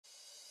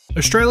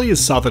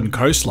Australia's southern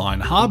coastline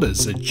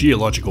harbours a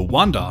geological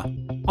wonder,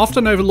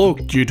 often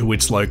overlooked due to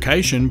its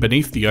location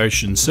beneath the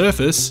ocean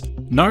surface.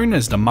 Known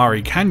as the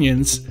Murray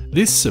Canyons,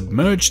 this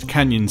submerged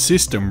canyon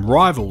system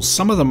rivals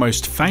some of the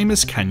most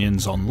famous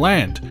canyons on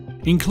land,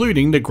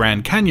 including the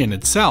Grand Canyon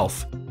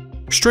itself.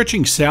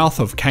 Stretching south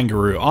of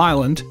Kangaroo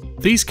Island,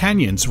 these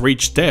canyons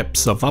reach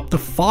depths of up to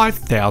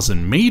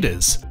 5,000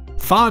 metres,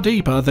 far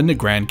deeper than the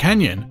Grand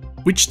Canyon,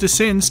 which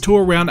descends to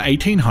around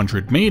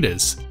 1,800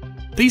 metres.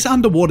 These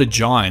underwater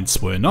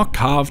giants were not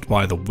carved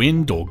by the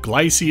wind or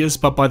glaciers,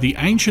 but by the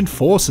ancient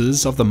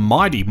forces of the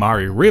mighty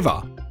Murray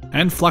River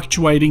and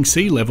fluctuating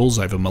sea levels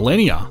over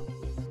millennia.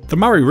 The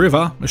Murray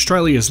River,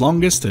 Australia's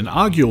longest and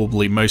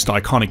arguably most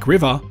iconic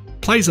river,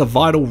 plays a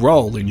vital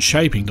role in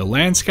shaping the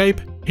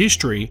landscape,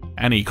 history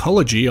and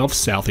ecology of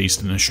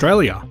southeastern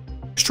Australia.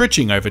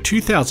 Stretching over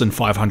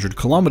 2,500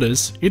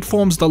 kilometres, it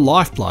forms the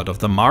lifeblood of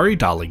the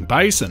Murray-Darling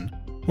Basin,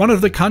 one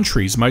of the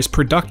country's most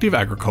productive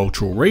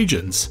agricultural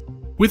regions.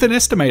 With an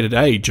estimated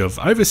age of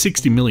over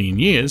 60 million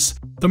years,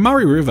 the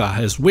Murray River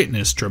has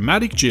witnessed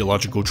dramatic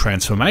geological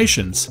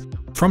transformations.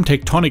 From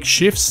tectonic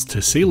shifts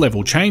to sea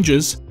level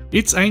changes,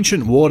 its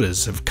ancient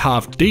waters have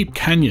carved deep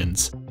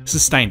canyons,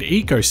 sustained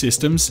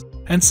ecosystems,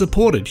 and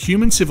supported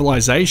human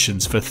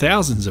civilizations for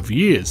thousands of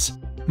years,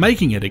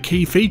 making it a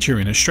key feature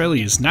in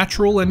Australia's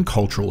natural and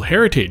cultural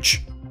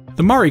heritage.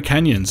 The Murray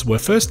Canyons were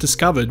first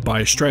discovered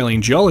by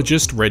Australian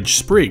geologist Reg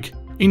Sprigg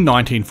in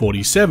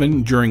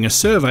 1947 during a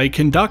survey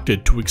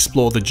conducted to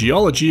explore the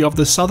geology of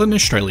the southern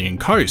Australian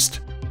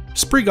coast.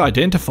 Sprigg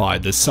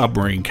identified the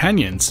submarine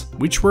canyons,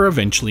 which were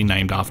eventually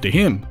named after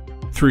him,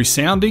 through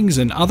soundings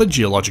and other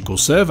geological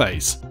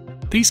surveys.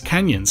 These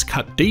canyons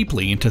cut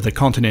deeply into the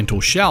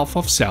continental shelf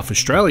of South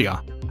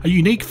Australia, a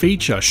unique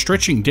feature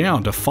stretching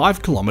down to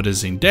 5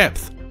 kilometres in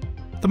depth.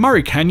 The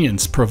Murray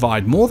Canyons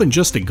provide more than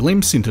just a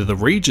glimpse into the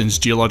region's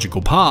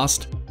geological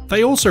past.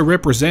 They also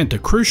represent a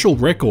crucial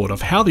record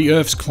of how the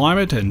Earth's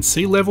climate and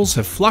sea levels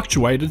have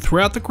fluctuated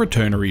throughout the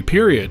Quaternary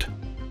period.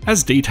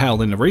 As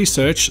detailed in the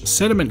research,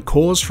 sediment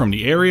cores from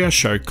the area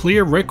show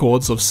clear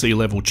records of sea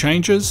level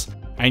changes,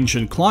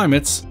 ancient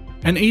climates,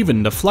 and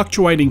even the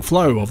fluctuating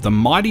flow of the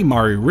mighty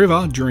Murray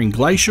River during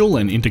glacial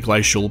and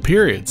interglacial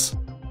periods.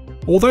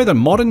 Although the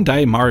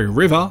modern-day Murray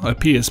River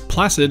appears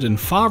placid and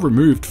far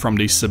removed from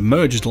these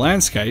submerged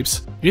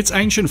landscapes, its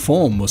ancient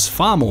form was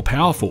far more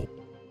powerful.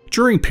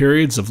 During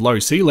periods of low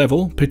sea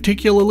level,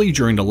 particularly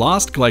during the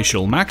last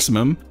glacial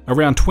maximum,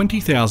 around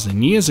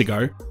 20,000 years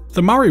ago,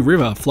 the Murray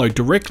River flowed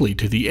directly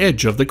to the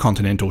edge of the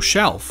continental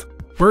shelf,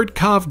 where it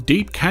carved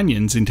deep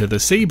canyons into the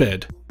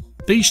seabed.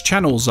 These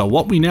channels are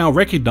what we now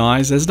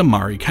recognise as the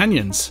Murray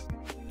Canyons.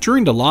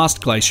 During the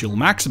last glacial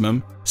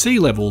maximum, sea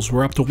levels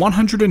were up to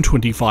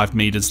 125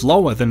 metres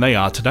lower than they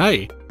are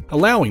today,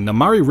 allowing the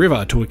Murray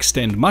River to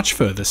extend much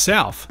further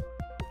south.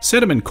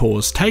 Sediment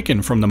cores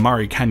taken from the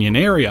Murray Canyon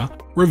area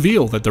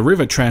reveal that the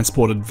river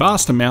transported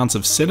vast amounts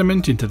of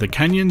sediment into the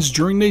canyons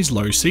during these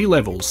low sea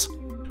levels.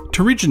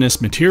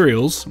 Terrigenous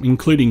materials,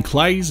 including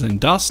clays and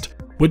dust,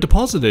 were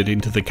deposited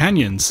into the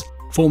canyons,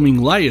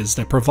 forming layers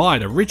that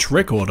provide a rich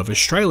record of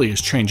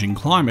Australia's changing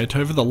climate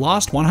over the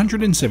last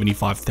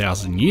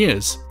 175,000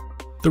 years.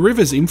 The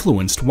river's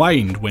influence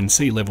waned when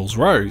sea levels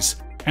rose,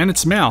 and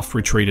its mouth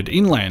retreated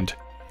inland,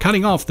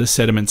 cutting off the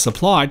sediment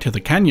supply to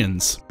the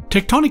canyons.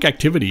 Tectonic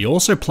activity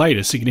also played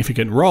a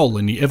significant role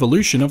in the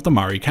evolution of the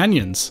Murray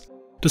Canyons.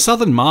 The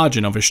southern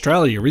margin of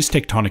Australia is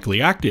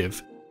tectonically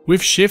active,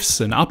 with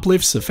shifts and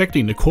uplifts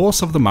affecting the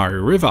course of the Murray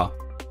River.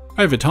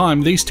 Over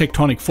time, these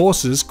tectonic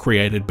forces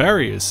created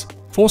barriers,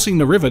 forcing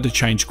the river to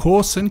change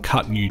course and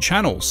cut new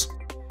channels.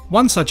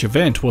 One such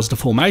event was the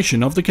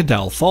formation of the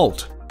Cadell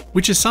Fault,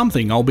 which is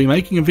something I'll be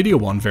making a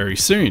video on very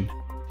soon.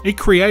 It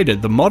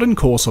created the modern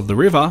course of the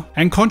river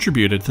and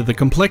contributed to the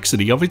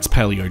complexity of its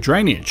paleo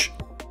drainage.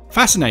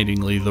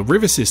 Fascinatingly, the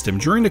river system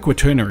during the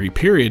Quaternary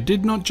period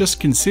did not just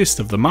consist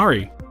of the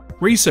Murray.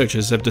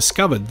 Researchers have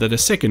discovered that a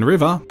second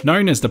river,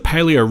 known as the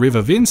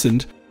Palaeo-River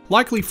Vincent,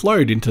 likely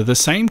flowed into the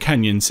same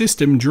canyon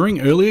system during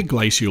earlier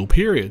glacial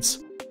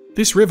periods.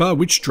 This river,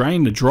 which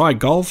drained the dry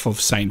Gulf of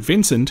St.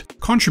 Vincent,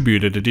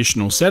 contributed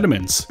additional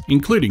sediments,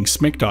 including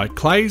smectite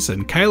clays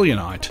and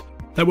kaolinite,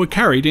 that were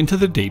carried into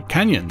the deep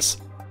canyons.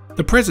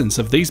 The presence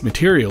of these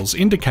materials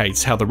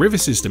indicates how the river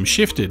system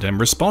shifted and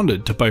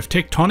responded to both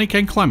tectonic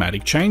and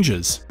climatic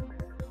changes.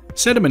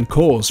 Sediment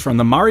cores from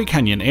the Murray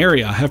Canyon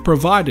area have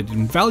provided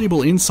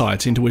invaluable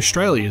insights into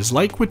Australia's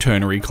late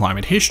Quaternary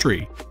climate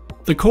history.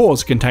 The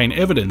cores contain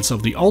evidence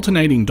of the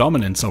alternating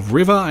dominance of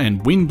river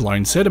and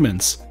wind-blown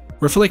sediments,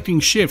 reflecting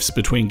shifts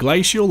between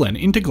glacial and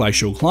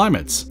interglacial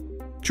climates.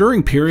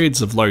 During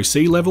periods of low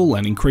sea level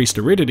and increased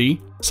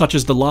aridity, such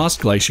as the last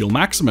glacial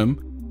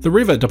maximum, the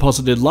river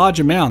deposited large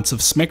amounts of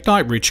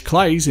smectite-rich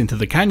clays into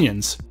the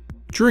canyons.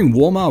 During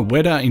warmer,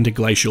 wetter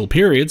interglacial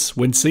periods,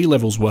 when sea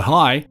levels were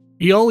high,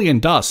 aeolian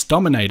dust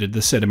dominated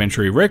the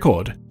sedimentary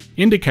record,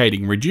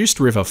 indicating reduced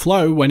river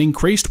flow and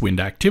increased wind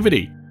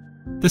activity.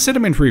 The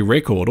sedimentary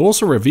record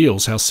also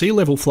reveals how sea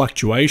level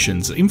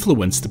fluctuations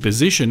influence the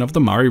position of the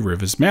Murray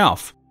River's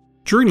mouth.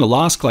 During the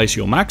last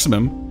glacial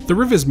maximum, the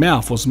river's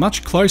mouth was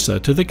much closer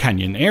to the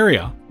canyon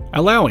area,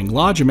 allowing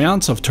large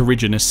amounts of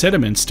terrigenous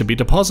sediments to be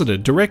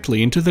deposited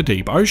directly into the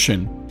deep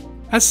ocean.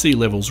 As sea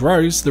levels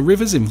rose, the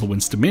river's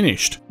influence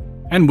diminished,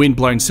 and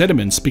wind-blown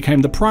sediments became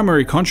the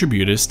primary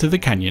contributors to the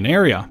canyon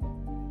area.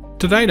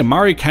 Today, the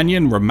Murray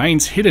Canyon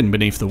remains hidden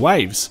beneath the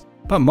waves,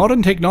 but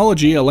modern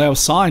technology allows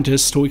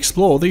scientists to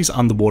explore these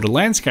underwater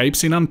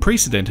landscapes in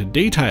unprecedented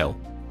detail.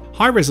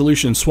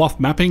 High-resolution swath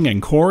mapping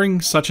and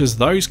coring, such as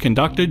those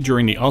conducted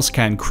during the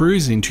OzCan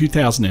cruise in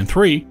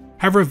 2003,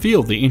 have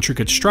revealed the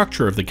intricate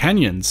structure of the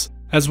canyons,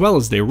 as well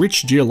as their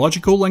rich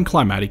geological and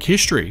climatic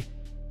history.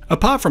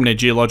 Apart from their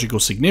geological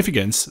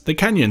significance, the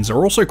canyons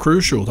are also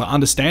crucial to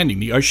understanding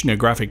the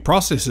oceanographic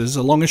processes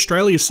along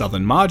Australia's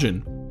southern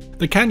margin.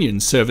 The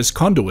canyons serve as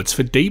conduits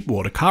for deep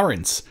water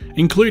currents,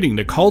 including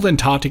the cold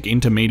Antarctic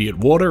intermediate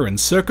water and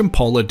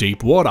circumpolar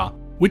deep water,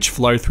 which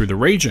flow through the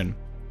region.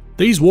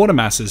 These water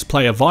masses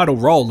play a vital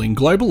role in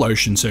global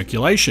ocean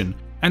circulation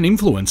and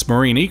influence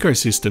marine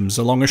ecosystems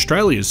along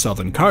Australia's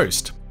southern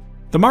coast.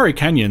 The Murray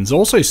Canyons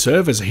also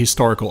serve as a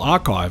historical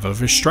archive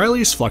of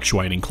Australia's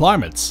fluctuating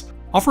climates,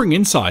 offering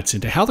insights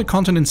into how the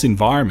continent's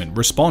environment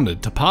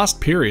responded to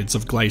past periods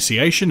of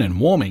glaciation and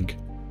warming.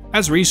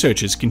 As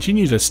researchers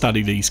continue to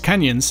study these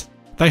canyons,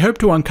 they hope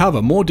to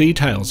uncover more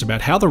details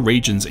about how the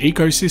region's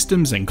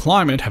ecosystems and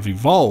climate have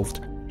evolved,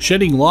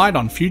 shedding light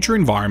on future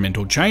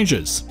environmental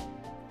changes.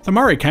 The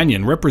Murray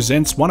Canyon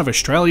represents one of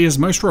Australia's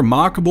most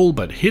remarkable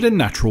but hidden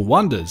natural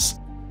wonders.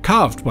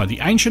 Carved by the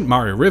ancient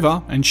Murray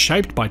River and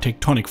shaped by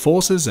tectonic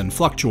forces and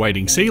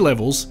fluctuating sea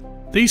levels,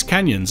 these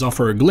canyons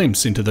offer a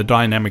glimpse into the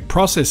dynamic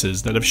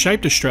processes that have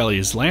shaped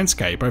Australia's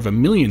landscape over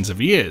millions of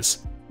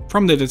years.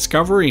 From their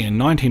discovery in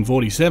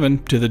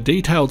 1947 to the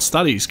detailed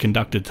studies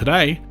conducted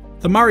today,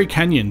 the Murray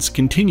Canyons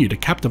continue to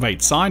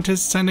captivate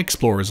scientists and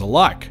explorers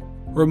alike,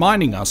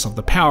 reminding us of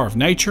the power of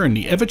nature and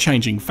the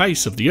ever-changing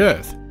face of the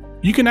Earth.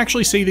 You can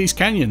actually see these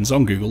canyons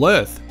on Google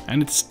Earth,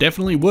 and it's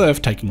definitely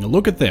worth taking a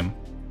look at them.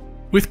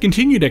 With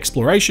continued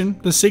exploration,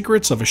 the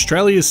secrets of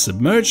Australia's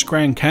submerged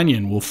Grand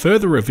Canyon will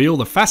further reveal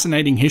the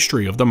fascinating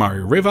history of the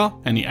Murray River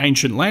and the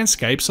ancient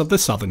landscapes of the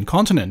southern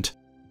continent.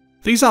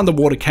 These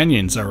underwater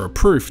canyons are a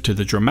proof to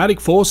the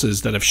dramatic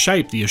forces that have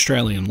shaped the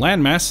Australian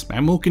landmass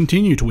and will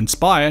continue to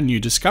inspire new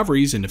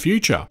discoveries in the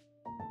future.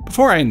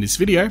 Before I end this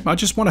video, I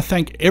just want to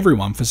thank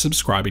everyone for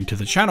subscribing to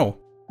the channel.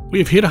 We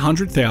have hit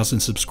 100,000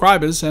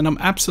 subscribers and I'm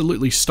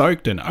absolutely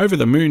stoked and over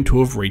the moon to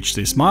have reached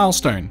this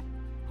milestone.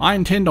 I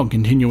intend on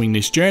continuing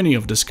this journey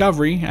of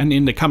discovery, and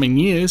in the coming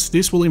years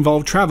this will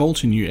involve travel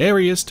to new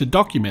areas to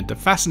document the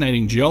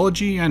fascinating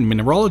geology and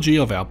mineralogy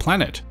of our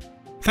planet.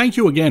 Thank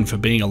you again for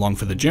being along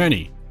for the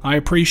journey. I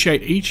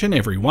appreciate each and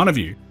every one of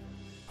you.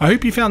 I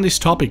hope you found this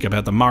topic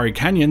about the Murray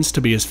Canyons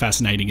to be as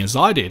fascinating as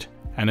I did,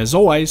 and as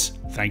always,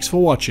 thanks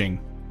for watching.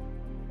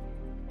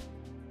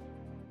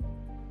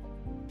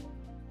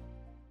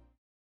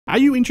 Are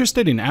you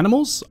interested in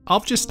animals?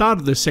 I've just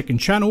started the second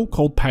channel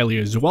called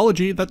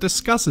Palaeo-Zoology that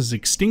discusses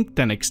extinct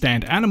and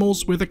extant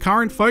animals with a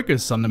current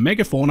focus on the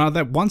megafauna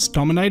that once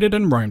dominated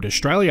and roamed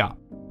Australia.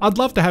 I'd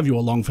love to have you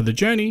along for the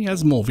journey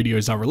as more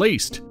videos are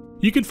released.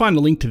 You can find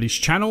a link to this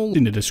channel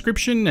in the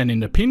description and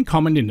in the pinned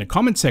comment in the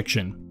comment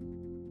section.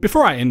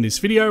 Before I end this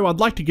video, I'd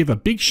like to give a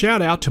big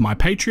shout out to my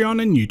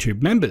Patreon and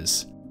YouTube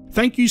members.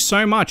 Thank you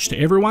so much to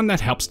everyone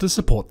that helps to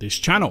support this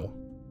channel.